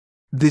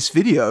This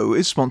video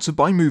is sponsored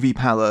by Movie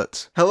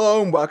Palette.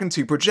 Hello and welcome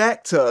to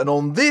Projector, and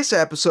on this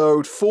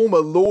episode, former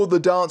Lord of the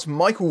Dance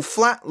Michael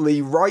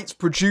Flatley writes,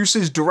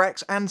 produces,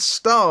 directs and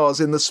stars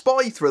in the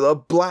spy thriller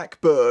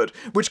Blackbird,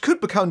 which could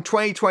become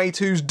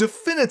 2022's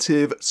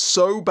definitive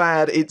so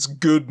bad it's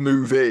good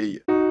movie.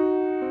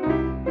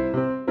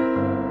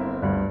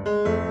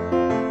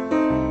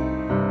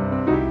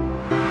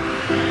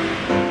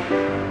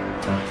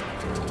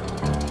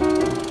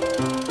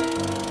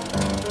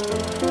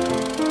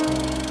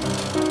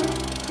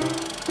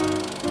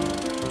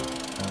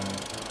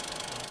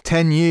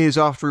 10 years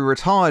after he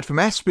retired from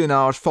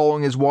espionage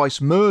following his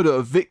wife's murder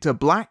of Victor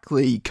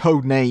Blackley,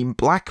 codename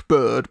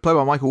Blackbird, played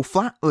by Michael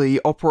Flatley,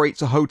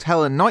 operates a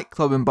hotel and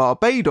nightclub in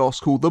Barbados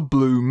called the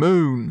Blue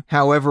Moon.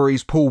 However,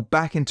 he's pulled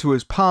back into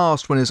his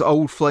past when his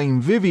old flame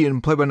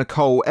Vivian, played by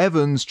Nicole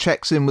Evans,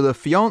 checks in with her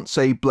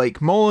fiancé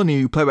Blake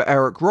Molyneux, played by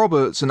Eric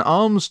Roberts, an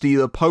arms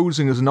dealer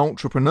posing as an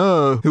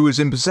entrepreneur who is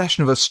in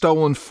possession of a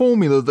stolen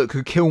formula that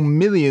could kill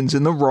millions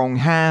in the wrong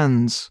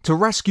hands. To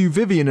rescue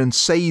Vivian and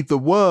save the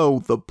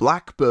world, the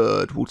Blackbird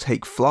will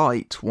take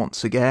flight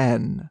once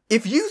again.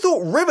 If you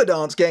thought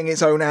Riverdance getting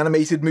its own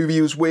animated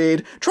movie was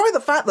weird, try the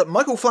fact that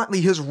Michael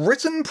Flatley has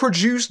written,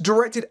 produced,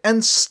 directed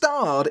and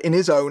starred in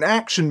his own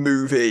action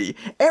movie.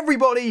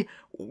 Everybody,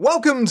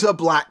 welcome to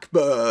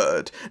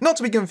Blackbird! Not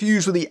to be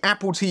confused with the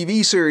Apple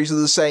TV series of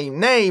the same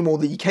name or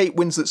the Kate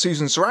Winslet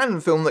Susan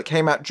Sarandon film that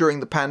came out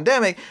during the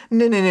pandemic.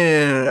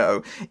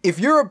 No. If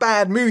you're a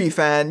bad movie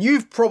fan,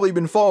 you've probably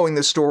been following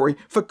this story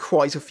for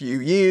quite a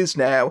few years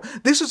now.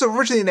 This was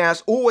originally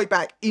announced all the way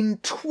back in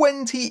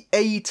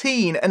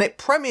 2018 and it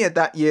premiered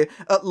that year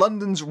at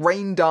London's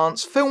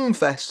Riverdance Film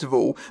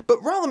Festival,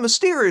 but rather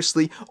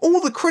mysteriously, all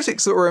the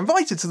critics that were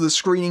invited to the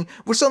screening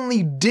were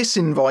suddenly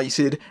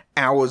disinvited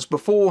hours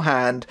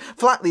beforehand.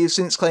 Flatley has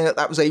since claimed that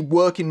that was a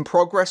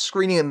work-in-progress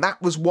screening and that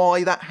was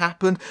why that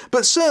happened,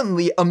 but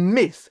certainly a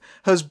myth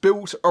has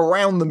built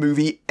around the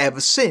movie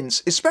ever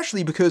since,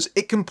 especially because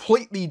it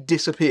completely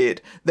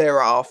disappeared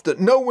thereafter.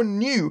 No one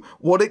knew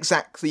what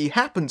exactly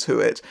happened to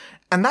it,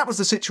 and that was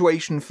the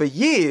situation for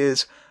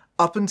years,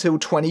 up until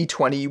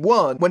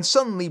 2021, when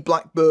suddenly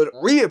Blackbird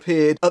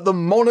reappeared at the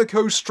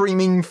Monaco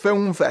Streaming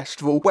Film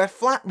Festival, where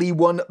Flatley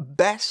won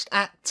Best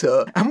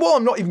Actor. And while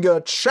I'm not even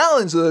going to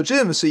challenge the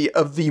legitimacy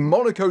of the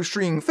Monaco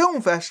Streaming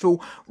Film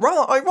Festival,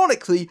 rather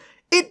ironically,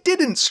 it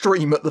didn't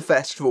stream at the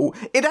festival.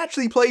 It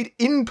actually played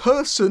in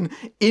person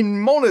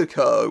in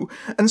Monaco.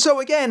 And so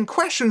again,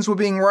 questions were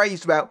being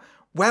raised about,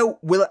 well,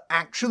 will it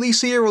actually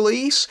see a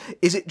release?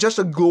 Is it just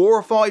a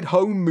glorified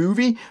home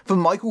movie for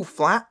Michael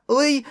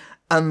Flatley?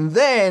 And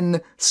then,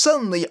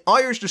 suddenly,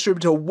 Irish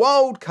distributor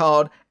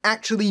Wildcard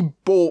actually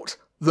bought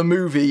the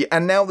movie,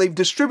 and now they've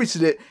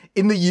distributed it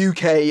in the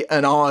UK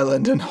and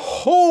Ireland, and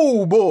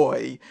oh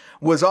boy,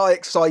 was I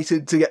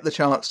excited to get the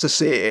chance to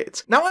see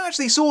it. Now, I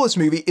actually saw this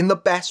movie in the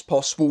best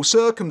possible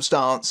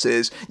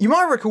circumstances. You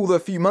might recall that a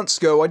few months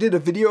ago I did a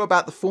video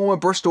about the former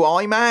Bristol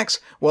IMAX.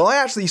 Well, I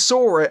actually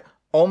saw it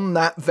on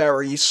that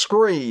very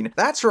screen.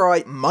 That's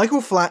right, Michael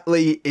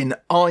Flatley in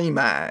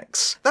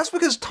IMAX. That's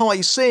because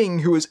Ty Singh,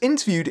 who was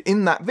interviewed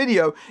in that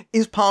video,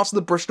 is part of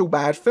the Bristol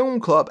Bad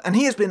Film Club, and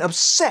he has been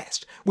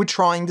obsessed with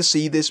trying to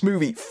see this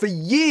movie for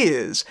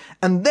years.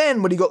 And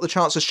then when he got the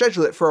chance to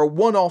schedule it for a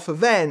one-off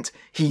event,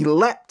 he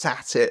leapt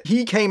at it.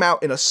 He came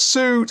out in a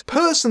suit,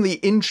 personally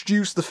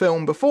introduced the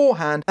film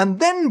beforehand, and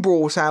then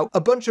brought out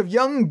a bunch of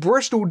young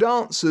Bristol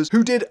dancers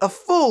who did a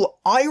full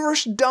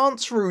Irish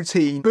dance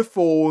routine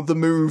before the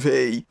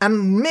movie.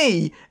 And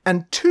me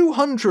and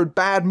 200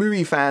 bad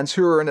movie fans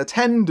who were in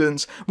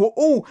attendance were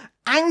all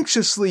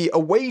anxiously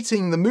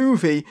awaiting the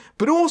movie,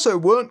 but also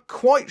weren't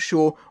quite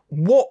sure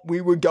what we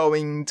were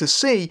going to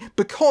see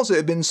because it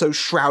had been so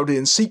shrouded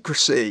in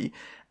secrecy.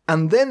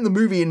 And then the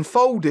movie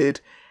unfolded,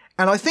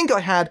 and I think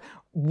I had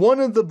one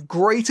of the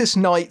greatest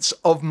nights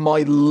of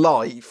my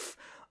life.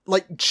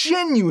 Like,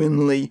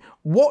 genuinely,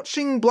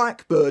 watching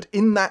Blackbird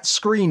in that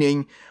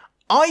screening,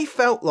 I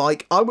felt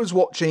like I was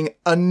watching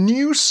a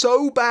new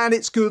so bad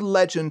it's good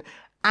legend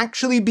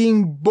actually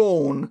being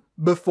born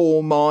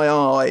before my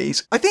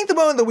eyes. I think the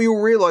moment that we all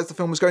realised the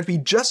film was going to be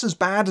just as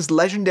bad as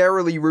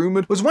legendarily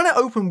rumoured was when it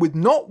opened with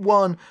not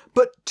one,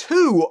 but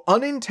two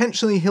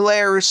unintentionally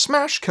hilarious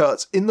smash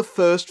cuts in the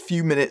first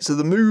few minutes of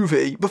the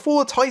movie,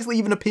 before the title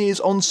even appears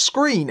on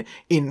screen,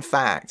 in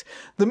fact.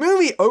 The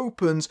movie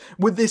opens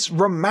with this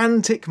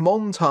romantic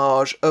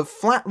montage of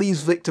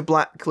Flatley's Victor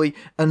Blackley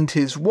and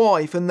his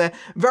wife, and they're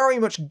very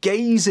much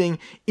gazing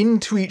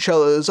into each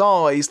other's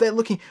eyes. They're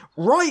looking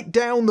right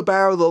down the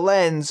barrel of the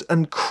lens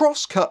and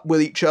cross-cut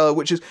with each other,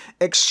 which is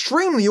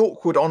extremely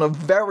awkward on a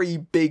very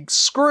big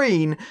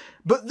screen,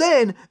 but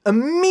then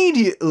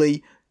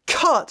immediately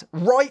cut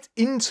right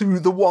into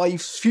the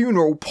wife's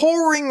funeral,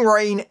 pouring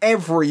rain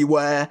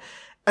everywhere,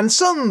 And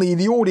suddenly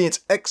the audience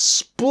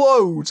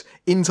explodes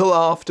into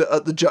laughter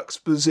at the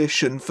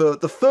juxtaposition for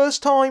the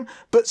first time,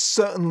 but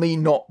certainly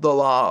not the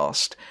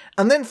last.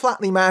 And then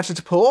Flatley manages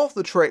to pull off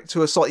the trick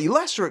to a slightly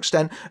lesser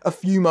extent a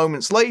few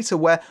moments later,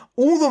 where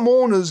all the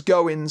mourners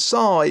go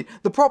inside.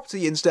 The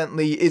property,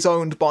 incidentally, is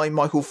owned by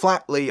Michael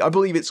Flatley. I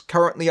believe it's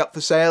currently up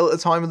for sale at the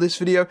time of this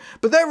video,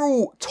 but they're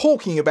all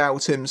talking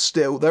about him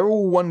still. They're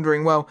all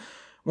wondering, well,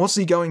 what's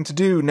he going to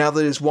do now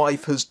that his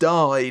wife has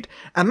died?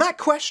 And that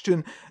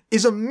question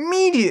is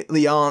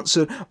immediately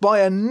answered by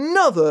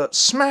another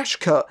smash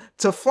cut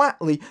to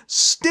Flatley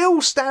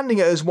still standing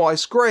at his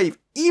wife's grave,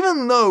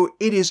 even though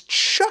it is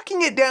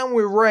chucking it down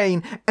with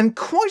rain and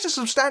quite a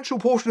substantial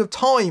portion of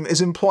time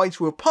is implied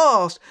to have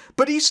passed,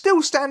 but he's still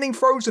standing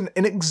frozen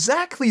in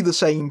exactly the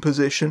same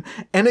position,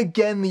 and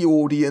again the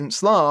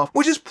audience laugh,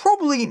 which is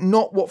probably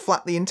not what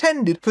Flatley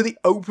intended for the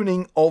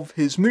opening of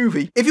his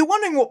movie. If you're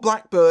wondering what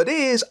Blackbird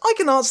is, I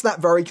can answer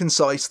that very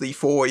concisely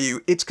for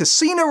you. It's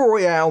Casino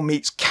Royale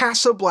meets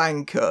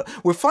Casablanca,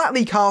 with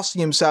Flatley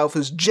casting himself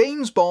as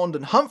James Bond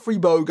and Humphrey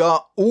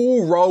Bogart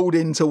all rolled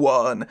into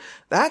one.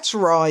 That's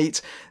right.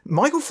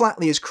 Michael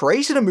Flatley has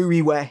created a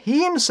movie where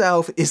he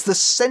himself is the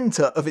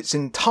centre of its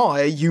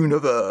entire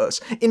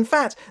universe. In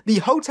fact, the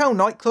hotel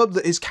nightclub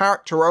that his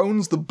character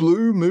owns, the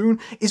Blue Moon,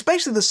 is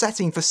basically the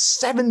setting for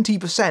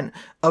 70%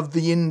 of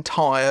the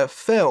entire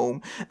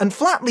film. And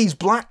Flatley's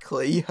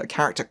Blackley, a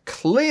character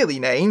clearly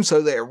named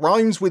so that it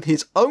rhymes with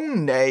his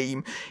own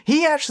name,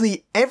 he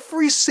actually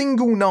every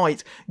single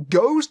night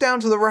goes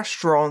down to the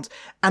restaurant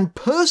and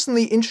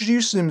personally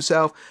introduces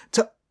himself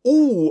to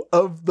all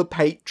of the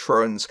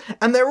patrons,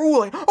 and they're all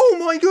like, oh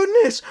my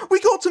goodness, we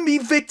got to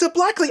meet Victor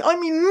Blackley, I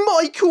mean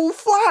Michael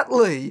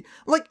Flatley!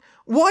 Like,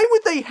 why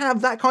would they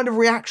have that kind of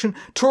reaction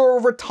to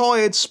a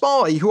retired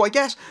spy who I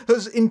guess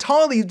has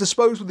entirely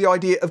disposed with the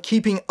idea of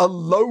keeping a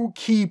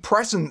low-key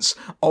presence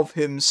of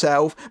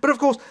himself? But of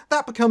course,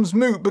 that becomes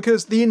moot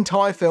because the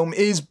entire film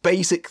is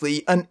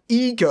basically an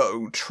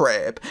ego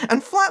trip.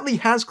 And Flatley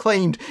has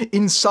claimed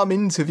in some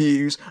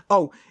interviews,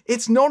 oh,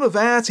 it's not a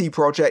vanity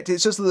project,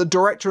 it's just that the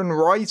director and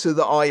writer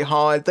that I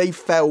hired, they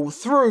fell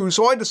through,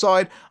 so I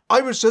decided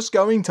I was just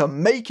going to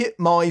make it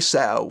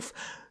myself.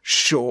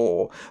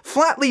 Sure,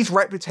 Flatley's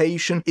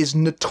reputation is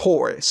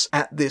notorious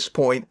at this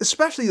point,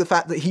 especially the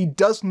fact that he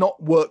does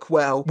not work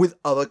well with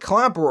other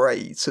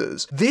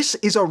collaborators. This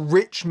is a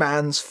rich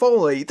man's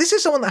folly. This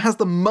is someone that has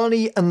the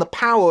money and the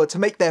power to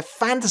make their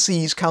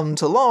fantasies come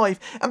to life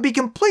and be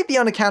completely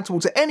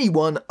unaccountable to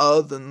anyone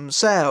other than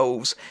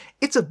themselves.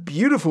 It's a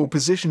beautiful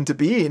position to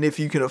be in if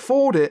you can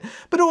afford it,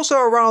 but also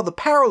a rather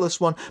perilous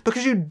one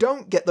because you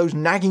don't get those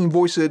nagging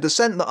voices of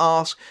dissent that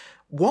ask,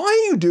 why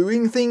are you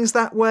doing things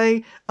that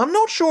way? I'm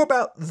not sure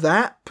about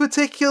that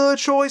particular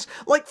choice.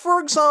 Like, for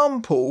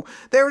example,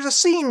 there is a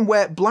scene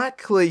where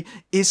Blackley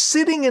is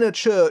sitting in a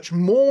church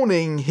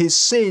mourning his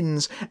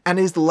sins and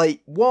his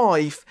late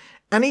wife,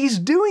 and he's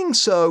doing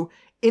so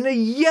in a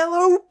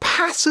yellow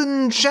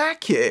pattern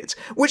jacket,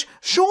 which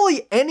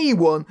surely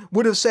anyone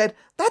would have said,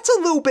 that's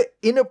a little bit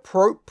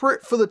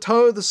inappropriate for the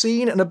tone of the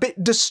scene and a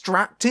bit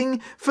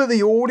distracting for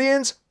the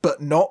audience, but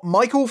not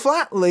Michael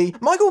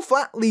Flatley. Michael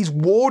Flatley's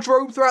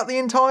wardrobe throughout the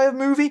entire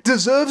movie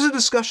deserves a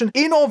discussion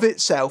in of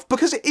itself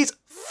because it is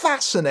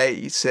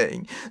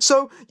fascinating.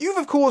 So you've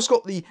of course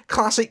got the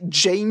classic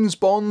James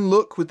Bond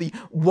look with the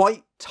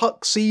white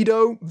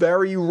tuxedo,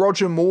 very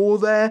Roger Moore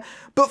there,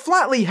 but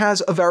Flatley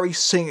has a very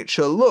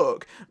signature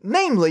look,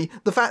 namely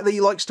the fact that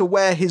he likes to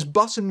wear his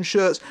button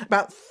shirts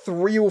about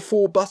 3 or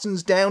 4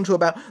 buttons down to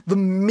about the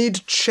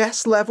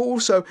mid-chest level,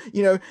 so,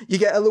 you know, you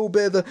get a little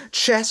bit of the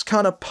chest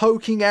kind of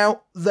poking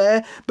out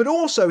there, but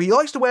also he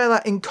likes to wear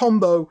that in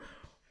combo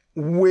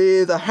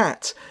with a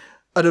hat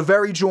at a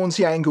very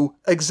jaunty angle,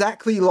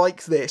 exactly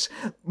like this.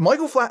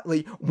 Michael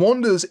Flatley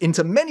wanders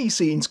into many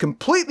scenes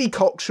completely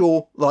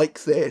cocksure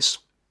like this.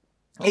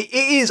 It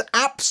is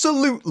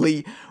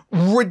absolutely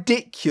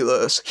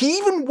ridiculous. He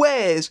even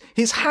wears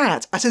his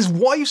hat at his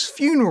wife's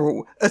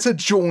funeral at a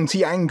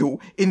jaunty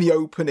angle in the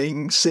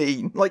opening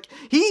scene. Like,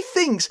 he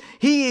thinks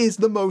he is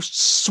the most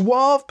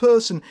suave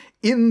person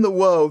in the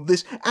world,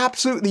 this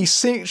absolutely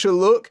signature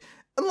look.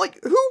 And like,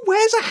 who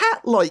wears a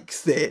hat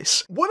like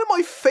this? One of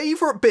my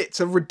favourite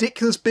bits of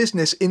ridiculous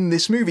business in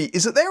this movie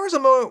is that there is a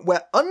moment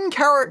where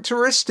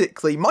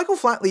uncharacteristically Michael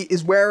Flatley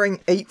is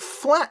wearing a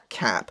flat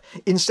cap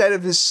instead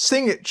of his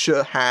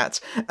signature hat.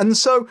 And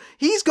so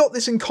he's got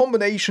this in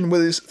combination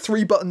with his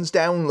 3 buttons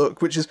down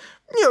look, which is,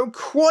 you know,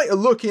 quite a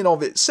look in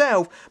of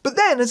itself. But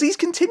then, as he's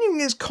continuing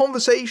his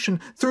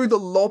conversation through the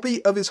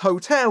lobby of his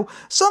hotel,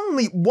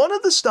 suddenly one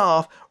of the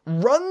staff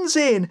runs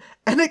in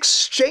and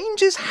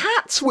exchanges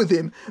hats with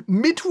him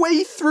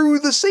midway through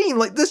the scene.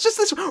 Like, there's just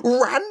this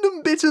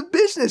random bit of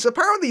business.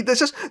 Apparently, there's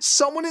just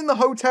someone in the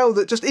hotel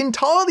that just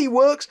entirely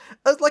works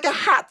as like a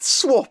hat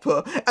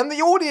swapper, and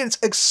the audience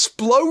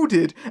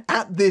exploded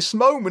at this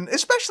moment,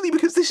 especially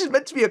because this is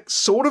meant to be a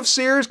sort of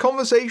serious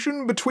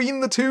conversation between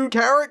the two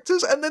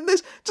characters, and then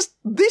there's just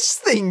this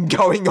thing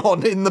going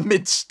on in the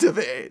midst of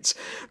it.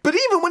 But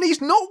even when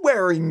he's not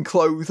wearing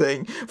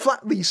clothing,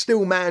 Flatley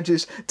still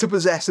manages to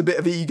possess a bit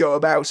of ego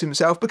about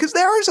himself, because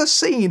there is a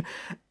scene,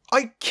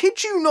 I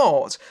kid you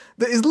not,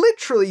 that is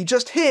literally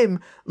just him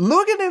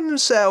looking at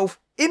himself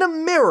in a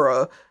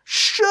mirror,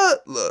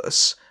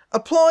 shirtless,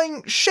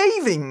 applying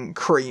shaving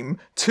cream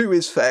to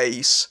his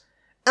face.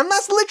 And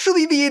that's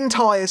literally the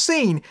entire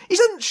scene. He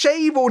doesn't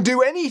shave or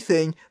do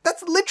anything.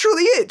 That's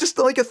literally it. Just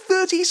like a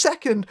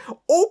 30-second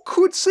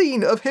awkward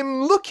scene of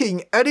him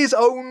looking at his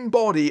own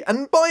body,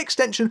 and by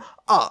extension,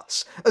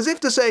 us. As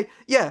if to say,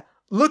 yeah,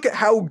 look at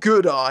how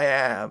good I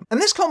am. And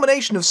this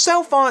combination of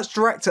self-financed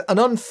director and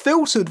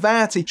unfiltered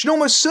vanity should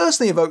almost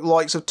certainly evoke the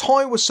likes of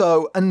Ty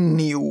Wiseau and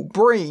Neil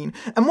Breen.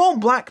 And while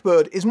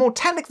Blackbird is more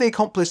technically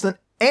accomplished than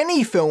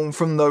any film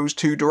from those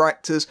two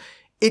directors,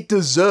 it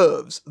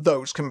deserves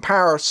those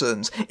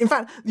comparisons. In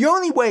fact, the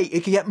only way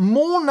it could get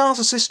more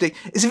narcissistic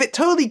is if it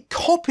totally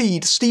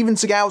copied Steven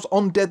Seagal's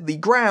On Deadly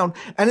Ground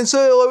and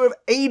inserted a load of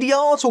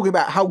ADR talking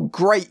about how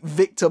great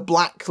Victor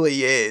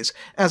Blackley is,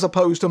 as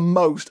opposed to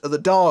most of the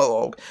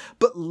dialogue.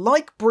 But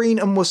like Breen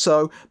and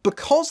Wiseau,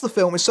 because the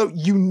film is so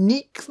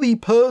uniquely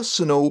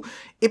personal,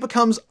 it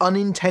becomes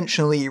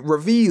unintentionally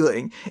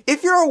revealing.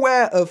 If you're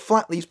aware of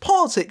Flatley's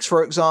politics,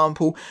 for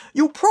example,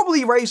 you'll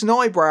probably raise an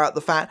eyebrow at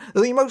the fact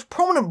that the most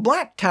prominent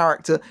black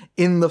character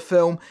in the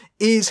film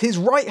is his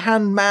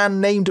right-hand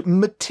man named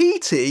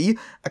Matiti,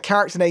 a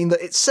character name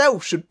that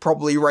itself should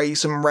probably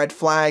raise some red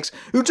flags,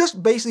 who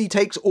just basically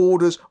takes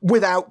orders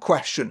without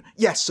question.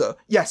 Yes sir,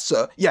 yes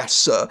sir, yes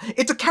sir.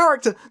 It's a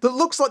character that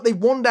looks like they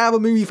wanted out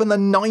of a movie from the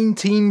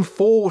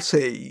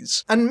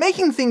 1940s. And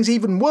making things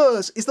even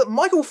worse is that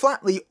Michael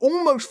Flatley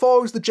almost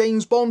follows the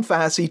James Bond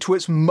fantasy to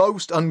its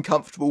most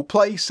uncomfortable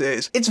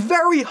places. It's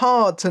very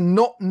hard to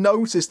not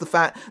notice the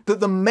fact that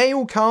the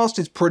male cast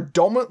is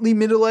predominantly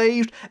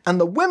middle-aged, and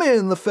the women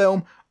in the film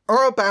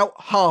are about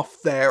half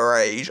their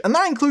age, and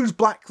that includes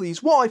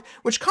Blackley's wife,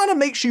 which kind of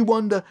makes you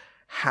wonder,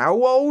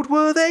 how old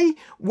were they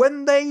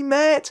when they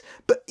met?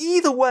 But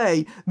either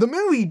way, the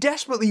movie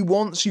desperately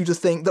wants you to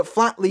think that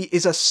Flatley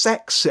is a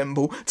sex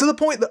symbol, to the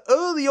point that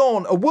early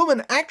on a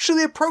woman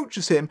actually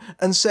approaches him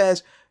and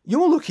says,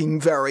 "You're looking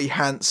very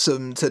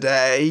handsome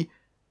today."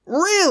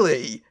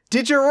 Really?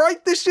 Did you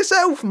write this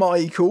yourself,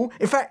 Michael?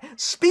 In fact,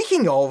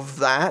 speaking of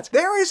that,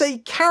 there is a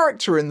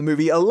character in the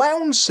movie, a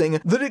lounge singer,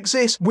 that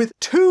exists with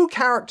two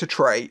character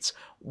traits.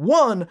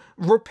 One,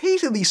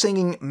 repeatedly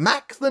singing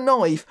Mac the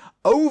Knife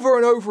over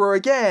and over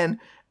again,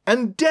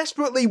 and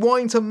desperately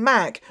wanting to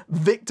mac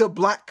Victor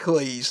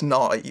Blackley's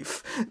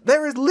knife.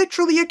 There is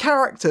literally a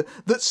character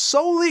that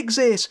solely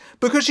exists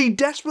because she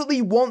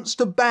desperately wants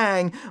to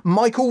bang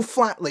Michael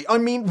Flatley, I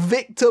mean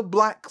Victor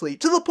Blackley,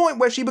 to the point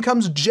where she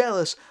becomes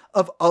jealous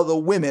of other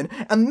women,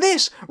 and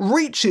this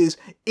reaches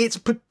its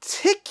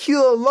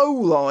particular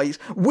lowlights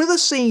with a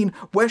scene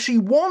where she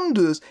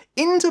wanders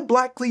into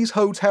Blackley's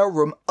hotel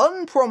room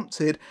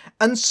unprompted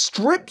and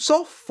strips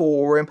off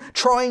for him,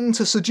 trying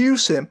to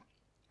seduce him.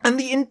 And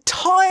the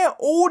entire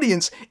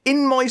audience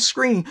in my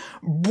screen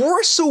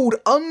bristled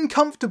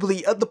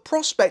uncomfortably at the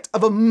prospect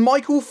of a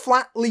Michael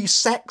Flatley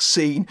sex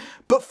scene,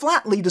 but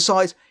Flatley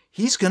decides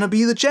he's going to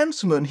be the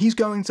gentleman. He's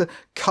going to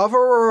cover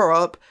her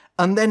up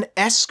and then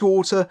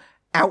escort her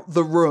out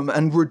the room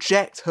and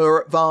reject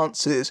her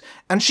advances,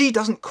 and she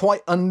doesn't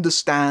quite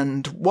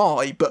understand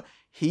why, but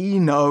he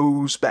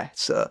knows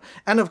better.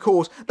 And of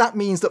course, that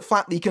means that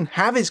Flatley can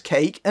have his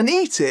cake and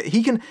eat it.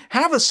 He can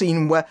have a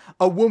scene where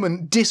a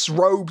woman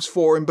disrobes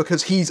for him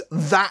because he's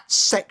that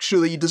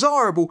sexually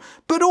desirable,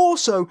 but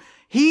also,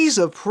 he's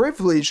a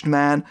privileged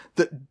man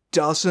that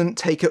doesn't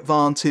take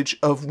advantage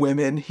of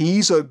women.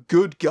 He's a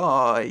good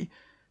guy.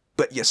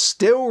 But you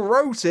still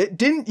wrote it,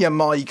 didn't you,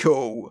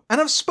 Michael? And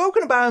I've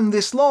spoken about him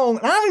this long,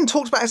 and I haven't even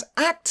talked about his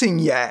acting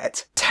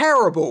yet.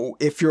 Terrible,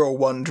 if you're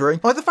wondering.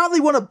 Like, the fact that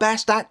he won a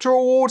Best Actor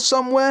award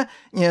somewhere,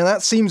 yeah,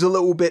 that seems a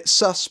little bit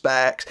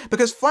suspect,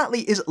 because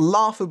Flatley is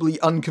laughably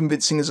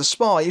unconvincing as a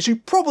spy, as you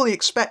probably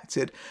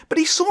expected, but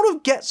he sort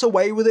of gets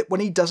away with it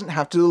when he doesn't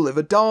have to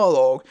deliver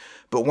dialogue.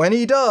 But when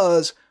he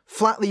does,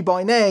 Flatley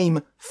by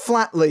name,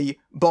 Flatley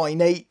by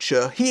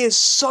nature. He is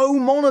so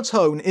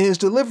monotone in his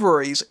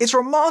deliveries. It's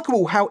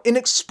remarkable how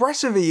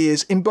inexpressive he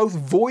is in both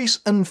voice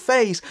and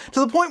face, to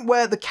the point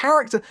where the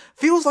character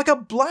feels like a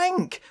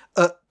blank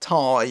at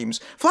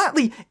times.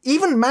 Flatley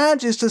even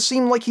manages to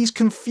seem like he's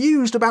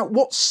confused about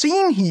what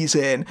scene he's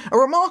in, a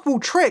remarkable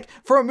trick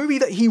for a movie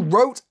that he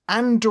wrote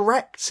and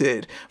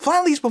directed.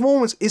 Flatley's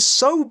performance is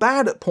so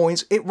bad at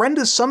points, it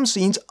renders some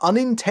scenes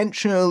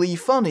unintentionally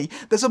funny.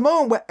 There's a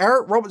moment where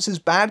Eric Roberts'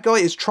 bad guy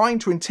is trying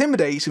to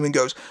intimidate him and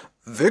goes,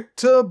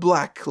 "Victor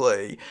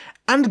Blackley,"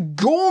 and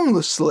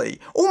gormlessly,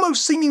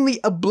 almost seemingly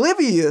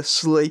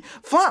obliviously,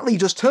 Flatley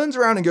just turns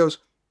around and goes,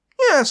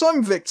 "Yes,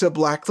 I'm Victor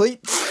Blackley."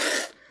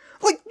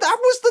 Like, that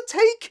was the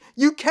take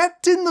you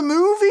kept in the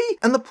movie?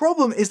 And the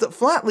problem is that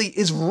Flatley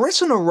is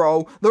written a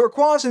role that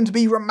requires him to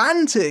be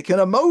romantic and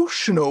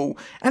emotional,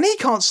 and he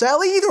can't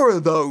sell either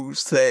of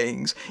those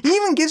things. He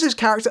even gives his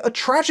character a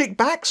tragic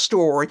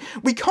backstory.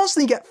 We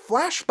constantly get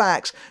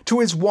flashbacks to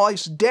his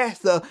wife's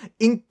death that are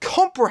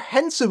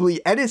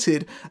incomprehensibly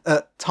edited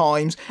at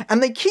times,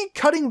 and they keep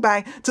cutting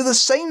back to the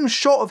same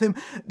shot of him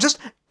just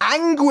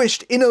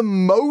anguished in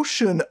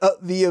emotion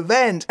at the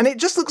event, and it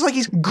just looks like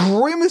he's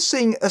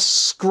grimacing a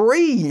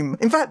scream.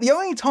 In fact, the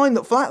only time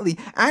that Flatley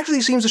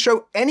actually seems to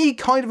show any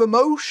kind of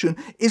emotion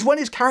is when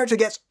his character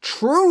gets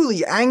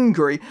truly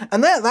angry,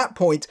 and then at that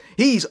point,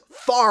 he's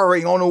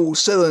firing on all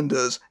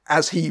cylinders,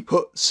 as he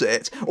puts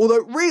it.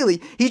 Although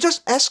really, he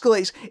just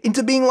escalates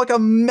into being like a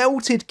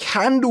melted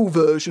candle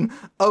version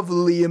of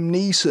Liam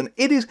Neeson.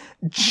 It is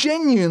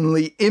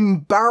genuinely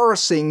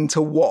embarrassing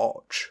to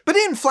watch. But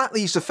in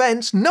Flatley's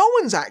defense, no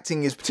one's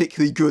acting is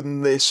particularly good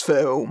in this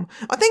film.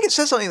 I think it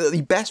says something that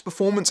the best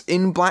performance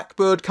in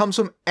Blackbird comes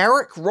from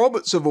Eric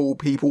Roberts of all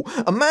people,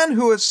 a man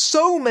who has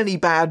so many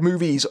bad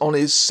movies on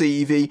his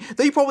CV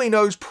that he probably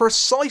knows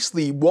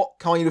precisely what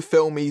kind of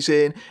film he's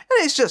in, and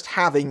is just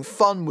having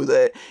fun with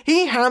it.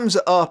 He hams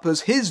it up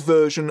as his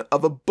version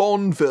of a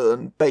Bond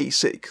villain,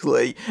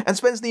 basically, and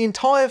spends the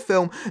entire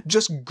film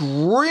just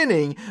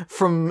grinning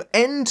from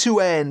end to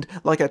end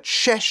like a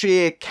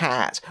Cheshire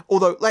cat.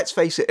 Although, let's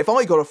face it, if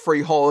I got a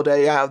free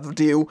holiday out of the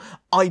deal,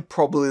 I'd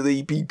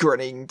probably be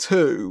grinning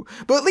too.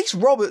 But at least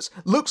Roberts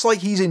looks like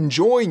he's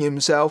enjoying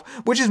himself,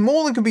 which is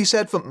more than can be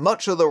said for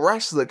much of the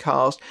rest of the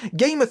cast.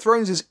 Game of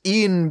Thrones'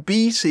 Ian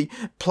Beattie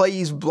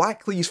plays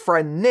Blackley's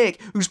friend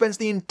Nick, who spends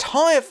the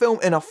entire film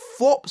in a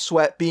flop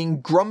sweat,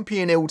 being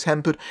grumpy and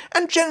ill-tempered,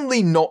 and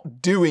generally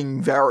not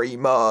doing very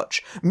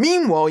much.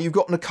 Meanwhile, you've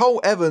got Nicole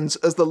Evans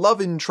as the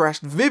love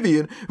interest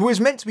Vivian, who is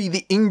meant to be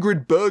the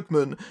Ingrid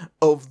Bergman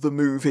of the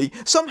movie.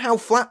 Somehow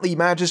Flatley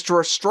manages to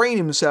restrain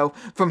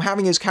himself from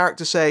having his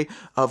character say,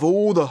 of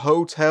all the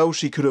hotels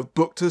she could have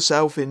booked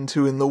herself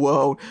into in the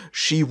world,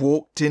 she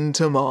walked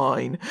into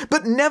mine.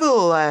 But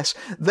nevertheless,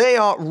 they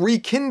are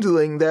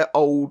rekindling their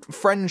old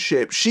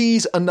friendship.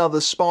 She's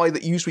another spy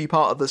that used to be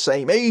part of the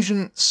same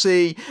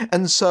agency,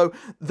 and so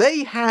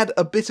they had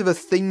a bit of a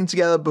thing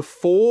together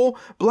before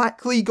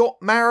Blackley got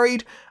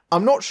married.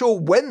 I'm not sure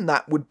when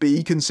that would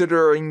be,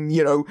 considering,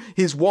 you know,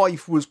 his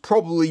wife was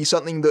probably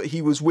something that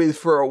he was with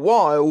for a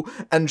while,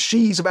 and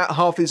she's about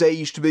half his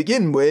age to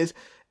begin with.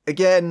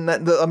 Again,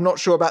 I'm not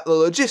sure about the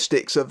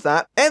logistics of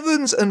that.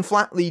 Evans and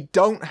Flatley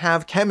don't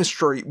have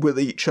chemistry with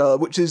each other,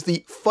 which is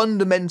the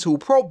fundamental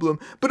problem,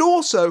 but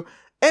also,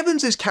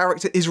 Evans'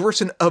 character is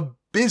written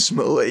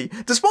abysmally.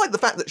 Despite the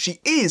fact that she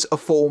is a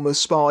former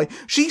spy,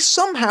 she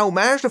somehow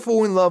managed to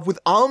fall in love with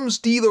arms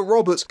dealer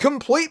Roberts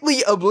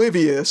completely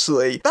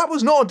obliviously. That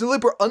was not a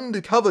deliberate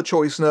undercover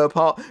choice on her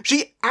part.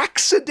 She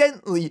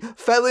accidentally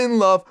fell in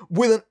love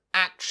with an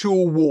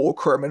actual war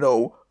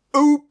criminal.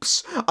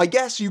 Oops, I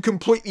guess you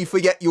completely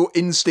forget your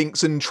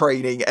instincts and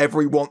training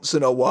every once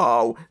in a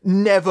while.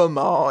 Never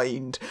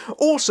mind.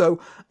 Also,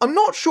 I'm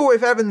not sure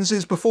if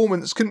Evans'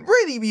 performance can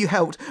really be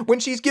helped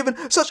when she's given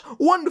such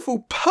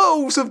wonderful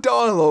pearls of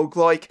dialogue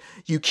like,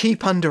 "You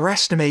keep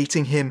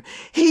underestimating him.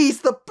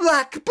 He's the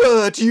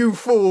Blackbird, you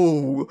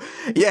fool!"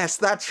 Yes,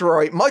 that's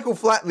right. Michael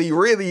Flatley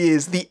really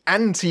is the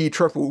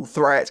anti-triple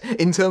threat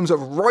in terms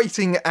of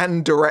writing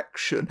and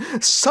direction.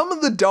 Some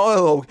of the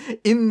dialogue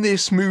in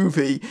this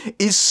movie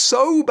is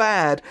so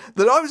bad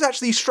that I was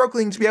actually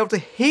struggling to be able to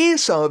hear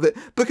some of it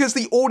because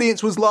the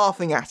audience was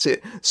laughing at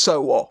it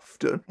so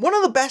often. One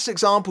of the best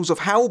examples of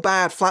how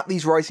bad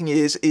Flatley's writing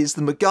is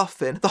the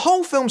MacGuffin. The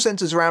whole film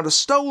centres around a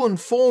stolen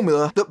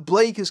formula that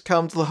Blake has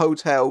come to the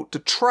hotel to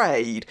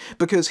trade,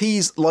 because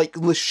he's like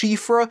Le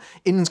Chiffre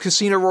in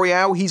Casino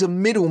Royale. He's a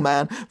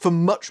middleman for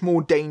much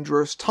more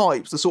dangerous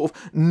types, the sort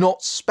of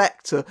not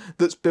Spectre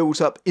that's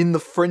built up in the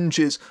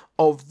fringes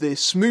of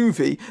this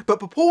movie. But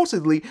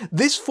purportedly,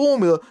 this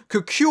formula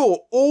could cure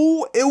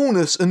all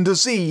illness and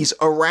disease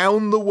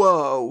around the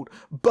world.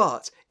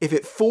 But if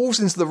it falls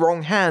into the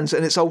wrong hands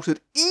and it's altered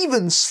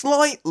even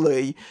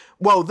slightly,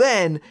 well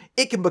then,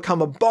 it can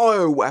become a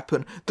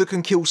bioweapon that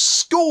can kill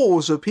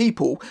scores of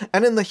people.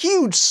 And in the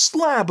huge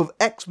slab of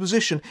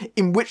exposition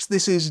in which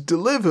this is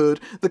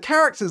delivered, the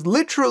characters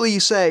literally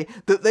say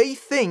that they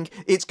think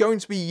it's going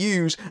to be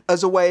used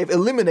as a way of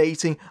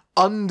eliminating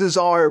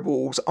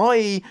undesirables,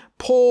 i.e.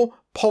 poor,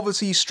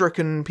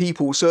 poverty-stricken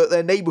people, so that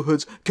their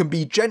neighbourhoods can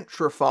be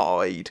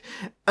gentrified.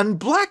 And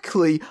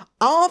Blackley,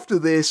 after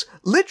this,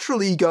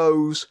 literally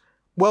goes,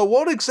 "Well,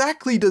 what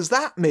exactly does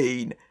that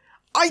mean?"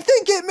 I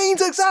think it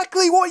means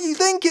exactly what you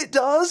think it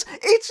does.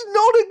 It's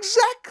not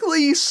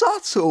exactly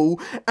subtle,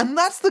 and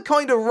that's the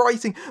kind of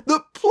writing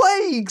that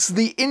plagues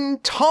the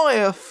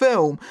entire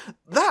film.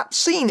 That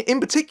scene in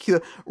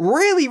particular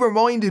really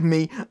reminded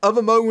me of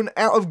a moment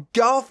out of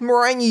Garth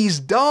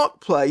Marenghi's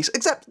Dark Place,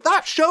 except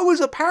that show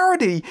is a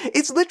parody.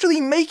 It's literally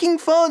making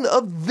fun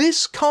of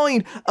this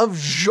kind of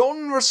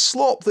genre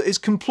slop that is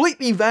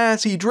completely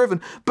vanity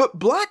driven, but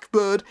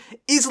Blackbird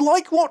is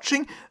like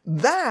watching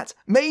that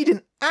made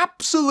in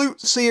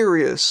absolute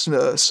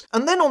seriousness.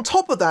 And then on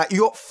top of that,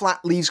 you got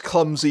Flatley's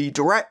clumsy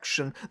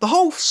direction. The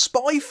whole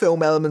spy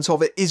film element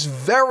of it is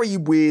very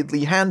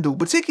weirdly handled,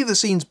 particularly the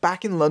scenes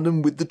back in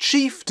London with the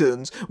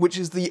Chieftains, which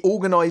is the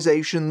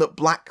organisation that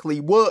Blackley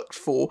worked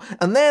for,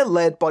 and they're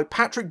led by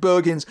Patrick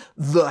Bergin's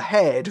The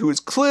Head, who is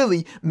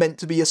clearly meant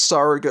to be a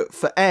surrogate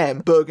for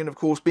M. Bergin, of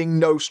course, being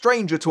no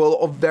stranger to a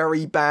lot of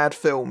very bad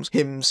films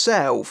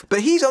himself.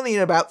 But he's only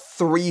in about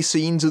 3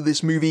 scenes of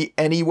this movie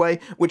anyway,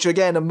 which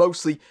again are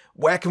mostly,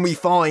 where can we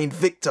find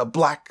Victor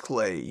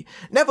Blackley?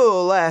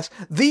 Nevertheless,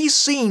 these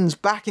scenes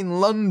back in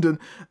London,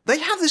 they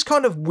have this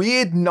kind of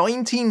weird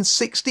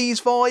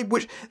 1960s vibe,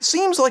 which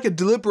seems like a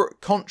deliberate,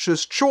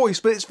 conscious choice,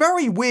 but it's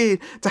very weird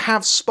to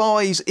have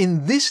spies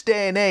in this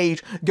day and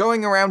age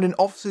going around in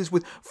offices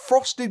with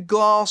frosted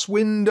glass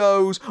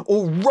windows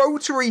or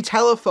rotary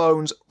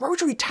telephones.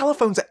 Rotary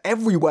telephones are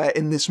everywhere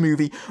in this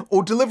movie,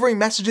 or delivering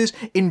messages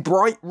in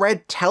bright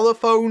red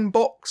telephone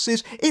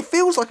boxes. It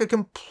feels like a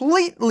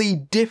completely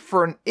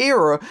different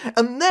era.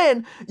 And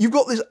then you've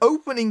got this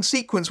opening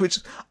sequence which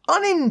is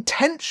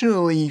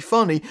unintentionally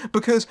funny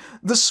because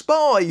the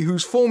spy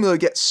whose formula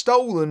gets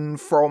stolen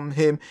from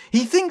him,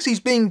 he thinks he's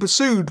being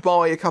pursued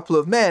by a couple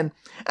of men,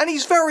 and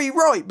he's very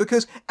right,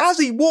 because as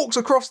he walks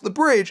across the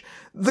bridge,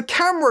 the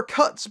camera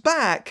cuts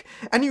back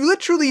and you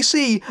literally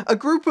see a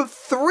group of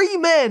 3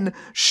 men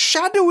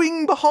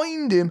shadowing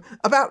behind him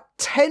about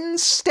 10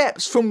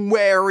 steps from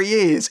where he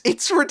is.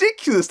 It's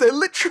ridiculous. They're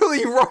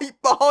literally right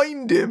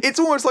behind him. It's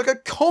almost like a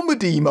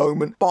comedy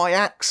moment by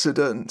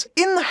accident.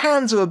 In the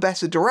hands of a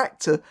better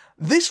director,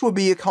 this would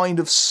be a kind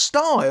of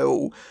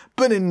style,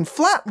 but in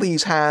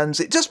Flatley's hands,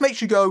 it just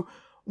makes you go,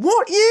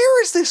 what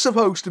year is this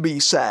supposed to be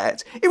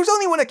set? It was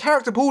only when a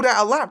character pulled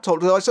out a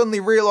laptop that I suddenly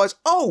realised,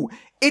 oh,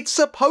 it's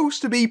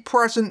supposed to be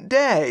present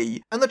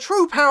day. And the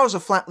true powers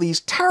of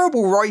Flatley's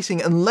terrible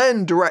writing and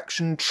learned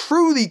direction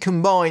truly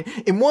combine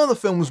in one of the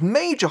film's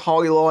major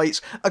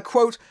highlights, a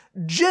quote,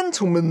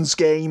 gentleman's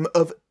game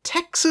of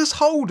Texas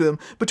Hold'em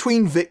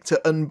between Victor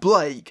and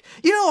Blake.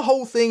 You know the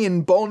whole thing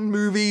in Bond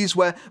movies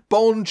where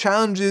Bond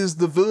challenges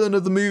the villain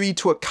of the movie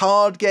to a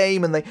card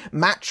game and they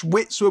match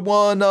wits with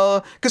one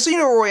another?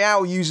 Casino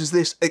Royale uses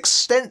this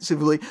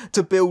extensively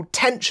to build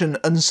tension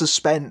and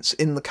suspense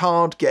in the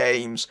card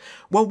games.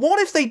 Well, what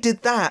if they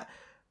did that,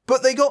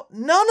 but they got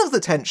none of the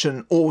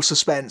tension or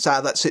suspense out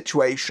of that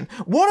situation?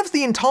 What if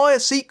the entire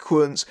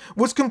sequence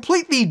was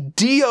completely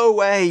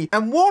DOA?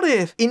 And what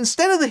if,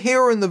 instead of the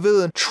hero and the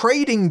villain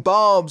trading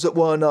barbs at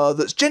one another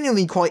that's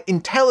genuinely quite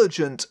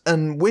intelligent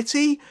and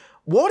witty,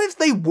 what if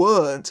they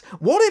weren't?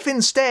 What if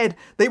instead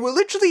they were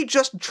literally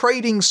just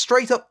trading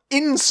straight up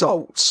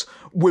insults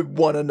with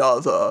one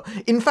another?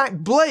 In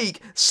fact,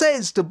 Blake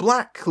says to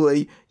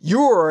Blackley,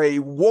 "You're a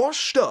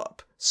washed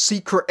up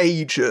secret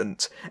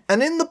agent."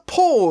 And in the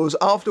pause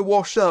after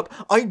washed up,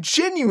 I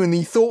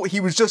genuinely thought he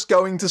was just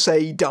going to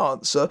say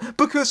dancer,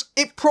 because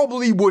it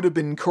probably would have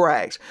been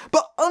correct.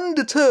 But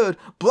undeterred,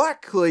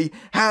 Blackley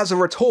has a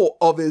retort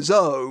of his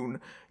own.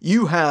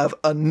 "You have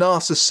a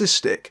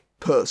narcissistic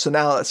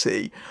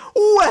personality."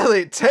 Well,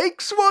 it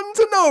takes one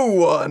to know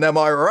one, am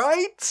I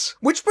right?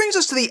 Which brings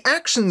us to the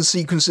action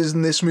sequences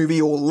in this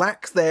movie, or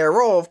lack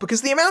thereof,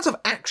 because the amount of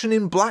action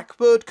in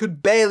Blackbird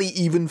could barely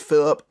even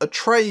fill up a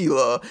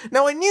trailer.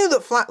 Now, I knew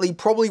that Flatley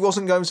probably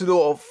wasn't going to do a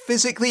lot of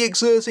physically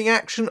exerting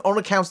action on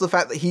account of the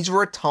fact that he's a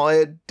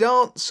retired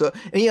dancer,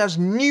 and he has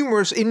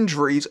numerous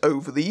injuries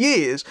over the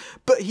years,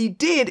 but he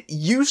did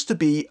used to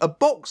be a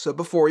boxer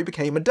before he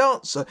became a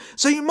dancer,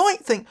 so you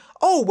might think,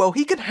 oh, well,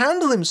 he could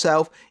handle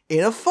himself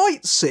in a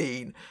fight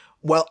scene.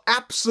 Well,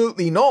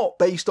 absolutely not,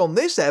 based on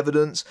this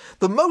evidence.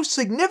 The most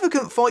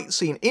significant fight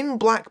scene in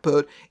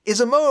Blackbird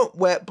is a moment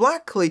where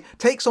Blackley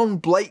takes on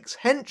Blake's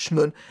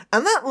henchman,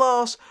 and that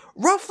lasts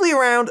roughly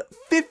around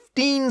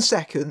 15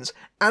 seconds,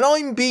 and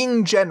I'm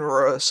being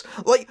generous.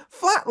 Like,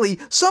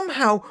 Flatley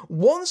somehow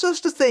wants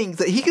us to think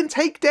that he can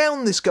take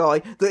down this guy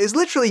that is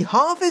literally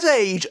half his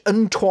age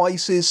and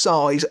twice his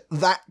size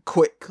that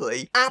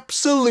quickly.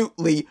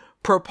 Absolutely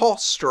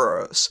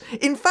preposterous.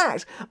 In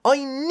fact,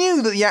 I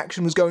knew that the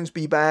action was going to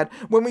be bad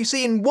when we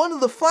see in one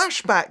of the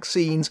flashback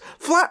scenes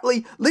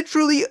Flatley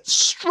literally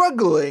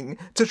struggling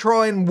to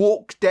try and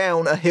walk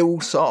down a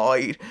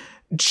hillside.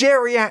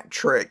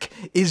 Geriatric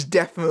is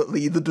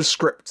definitely the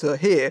descriptor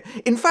here.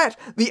 In fact,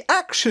 the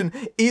action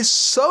is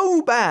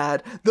so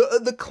bad that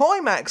at the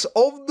climax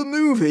of the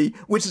movie,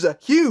 which is a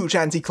huge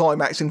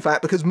anticlimax in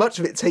fact because much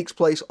of it takes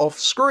place off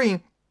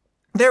screen,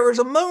 there is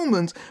a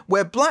moment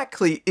where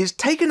Blackley is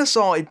taken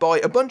aside by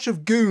a bunch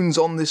of goons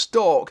on this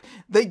dock.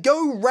 They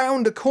go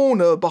round a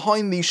corner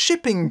behind these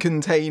shipping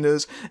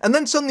containers, and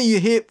then suddenly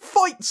you hear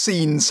fight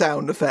scene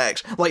sound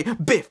effects,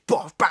 like biff,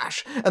 boff,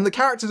 bash, and the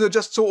characters are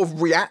just sort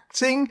of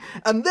reacting,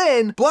 and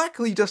then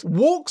Blackley just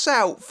walks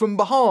out from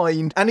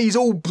behind, and he's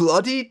all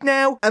bloodied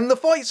now, and the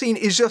fight scene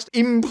is just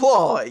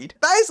implied.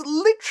 That is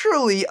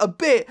literally a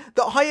bit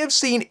that I have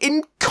seen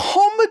in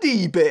comic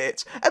comedy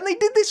bit. And they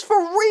did this for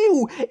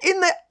real in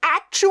the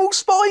actual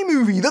spy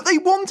movie that they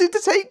wanted to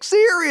take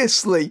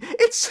seriously.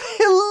 It's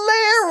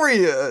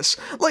hilarious.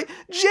 Like,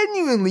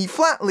 genuinely,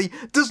 Flatley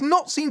does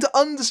not seem to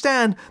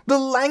understand the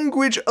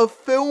language of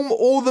film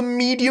or the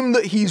medium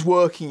that he's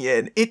working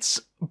in.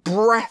 It's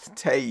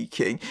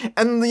breathtaking.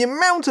 And the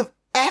amount of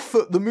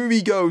effort the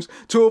movie goes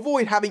to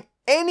avoid having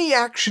any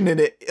action in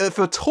it, if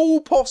at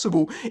all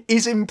possible,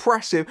 is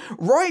impressive,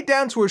 right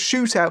down to a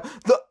shootout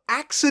that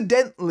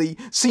accidentally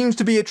seems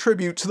to be a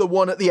tribute to the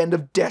one at the end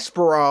of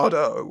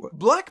Desperado.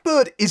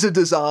 Blackbird is a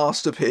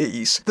disaster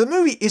piece. The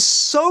movie is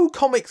so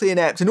comically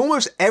inept in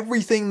almost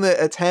everything that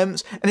it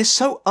attempts, and is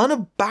so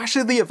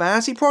unabashedly a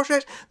vanity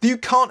project that you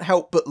can't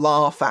help but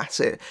laugh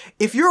at it.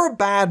 If you're a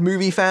bad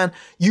movie fan,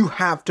 you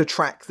have to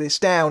track this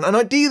down, and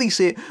ideally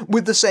see it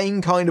with the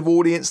same kind of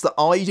audience that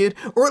I did,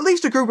 or at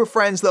least a group of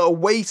friends that are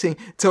waiting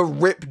to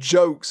rip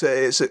jokes at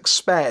its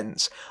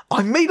expense.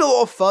 I made a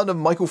lot of fun of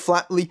Michael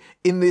Flatley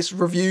in this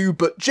review,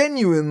 but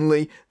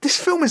genuinely,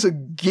 this film is a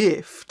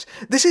gift.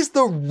 This is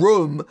the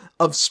Room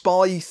of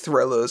spy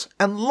thrillers,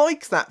 and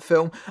like that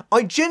film,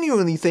 I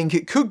genuinely think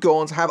it could go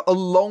on to have a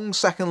long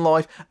second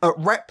life at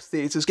rep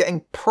theatres,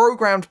 getting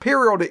programmed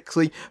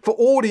periodically for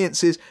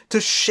audiences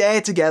to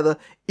share together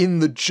in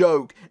the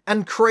joke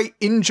and create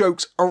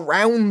in-jokes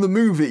around the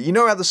movie. You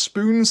know how the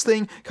spoons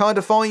thing kind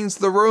of defines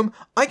The Room?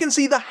 I can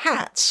see the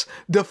hats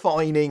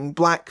defining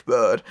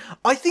Blackbird.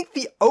 I think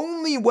the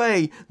only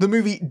way the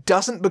movie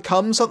doesn't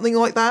become something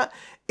like that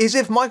is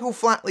if Michael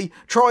Flatley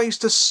tries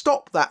to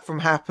stop that from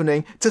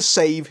happening to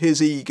save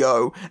his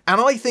ego.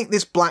 And I think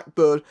this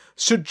Blackbird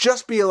should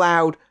just be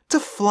allowed to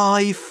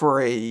fly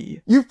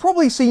free. You've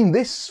probably seen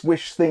this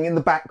swish thing in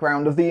the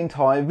background of the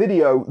entire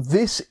video.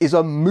 This is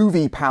a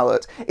movie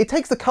palette. It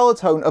takes the colour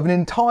tone of an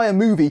entire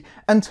movie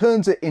and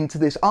turns it into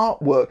this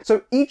artwork.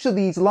 So each of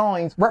these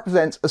lines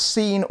represents a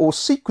scene or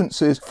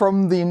sequences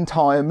from the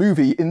entire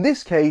movie. In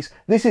this case,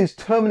 this is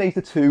Terminator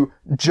 2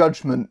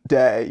 Judgment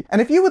Day. And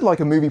if you would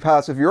like a movie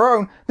palette of your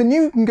own, then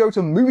you can go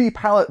to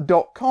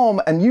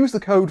moviepalette.com and use the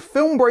code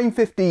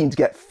FilmBrain15 to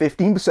get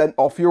 15%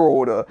 off your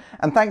order.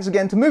 And thanks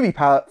again to Movie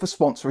Palette for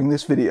sponsoring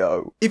this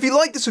video. If you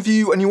like this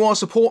review and you want to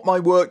support my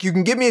work, you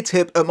can give me a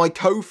tip at my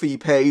Ko-fi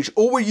page,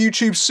 or with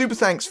YouTube's Super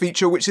Thanks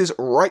feature, which is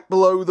right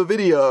below the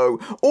video.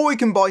 Or you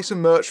can buy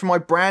some merch from my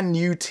brand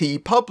new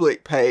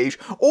TeePublic page,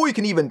 or you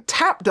can even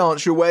tap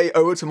dance your way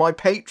over to my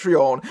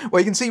Patreon, where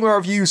you can see my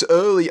reviews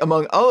early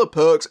among other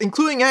perks,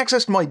 including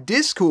access to my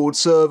Discord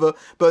server.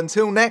 But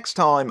until next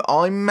time,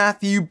 I'm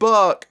Matthew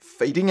Buck,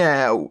 fading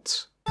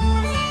out.